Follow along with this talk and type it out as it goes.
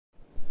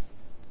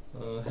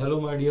Hello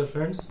my dear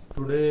friends,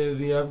 today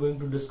we are going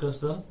to discuss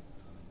the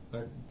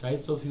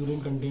types of urine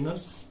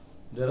containers.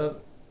 There are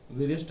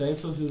various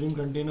types of urine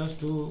containers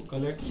to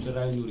collect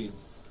sterile urine,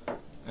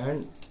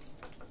 and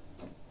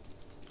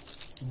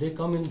they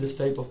come in this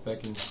type of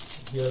packing.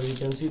 Here you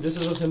can see this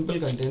is a simple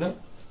container.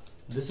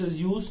 This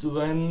is used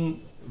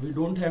when we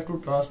don't have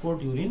to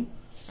transport urine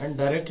and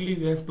directly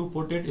we have to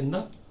put it in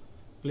the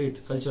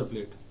plate, culture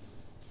plate.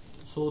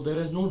 So there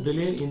is no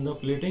delay in the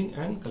plating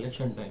and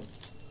collection time.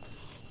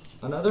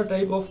 Another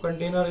type of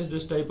container is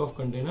this type of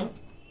container.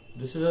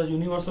 This is a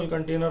universal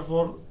container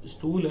for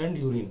stool and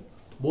urine.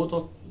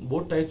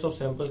 Both types of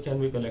samples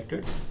can be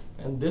collected,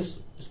 and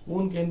this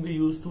spoon can be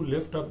used to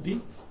lift up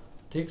the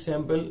thick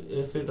sample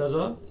if it is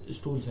a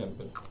stool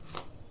sample.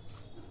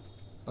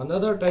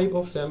 Another type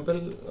of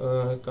sample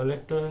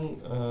collection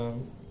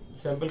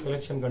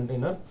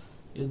container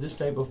is this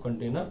type of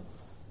container,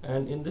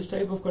 and in this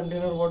type of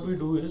container what we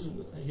do is,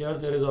 here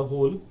there is a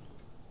hole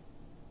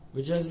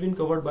which has been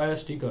covered by a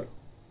sticker.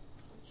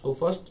 So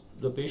first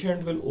the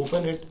patient will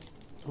open it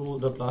through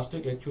the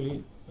plastic,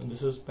 actually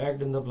this is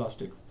packed in the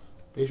plastic.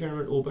 Patient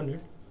will open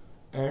it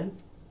and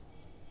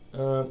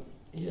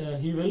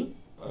he will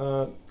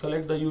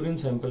collect the urine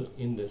sample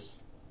in this.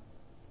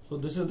 So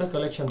this is the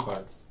collection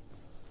part.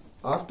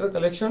 After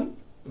collection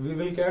we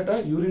will get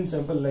a urine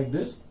sample like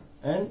this,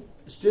 and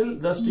still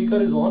the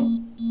sticker is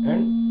on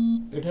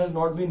and it has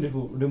not been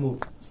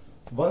removed.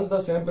 Once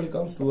the sample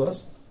comes to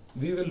us,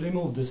 we will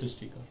remove this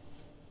sticker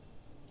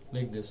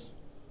like this.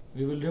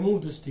 We will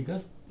remove this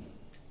sticker,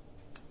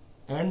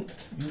 and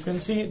you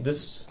can see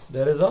this,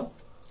 there is a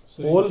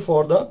hole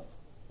for the,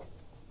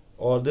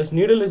 or this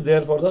needle is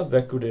there for the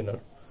vacutainer.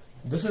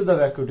 This is the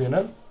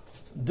vacutainer.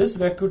 This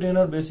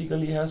vacutainer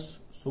basically has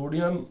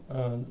sodium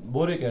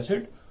boric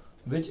acid,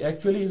 which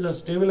actually is a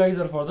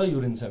stabilizer for the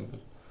urine sample.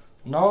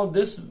 Now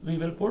this we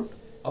will put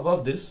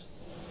above this,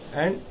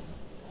 and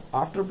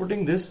after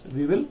putting this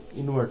we will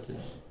invert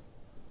this.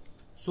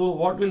 So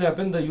what will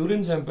happen, the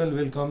urine sample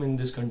will come in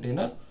this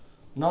container.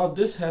 Now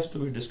this has to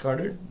be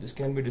discarded. This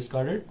can be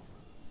discarded.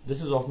 This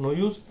is of no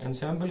use, and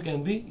sample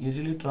can be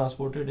easily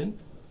transported in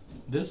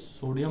this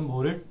sodium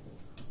borate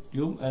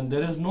tube, and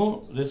there is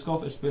no risk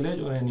of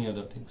spillage or any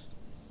other things.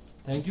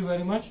 Thank you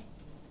very much.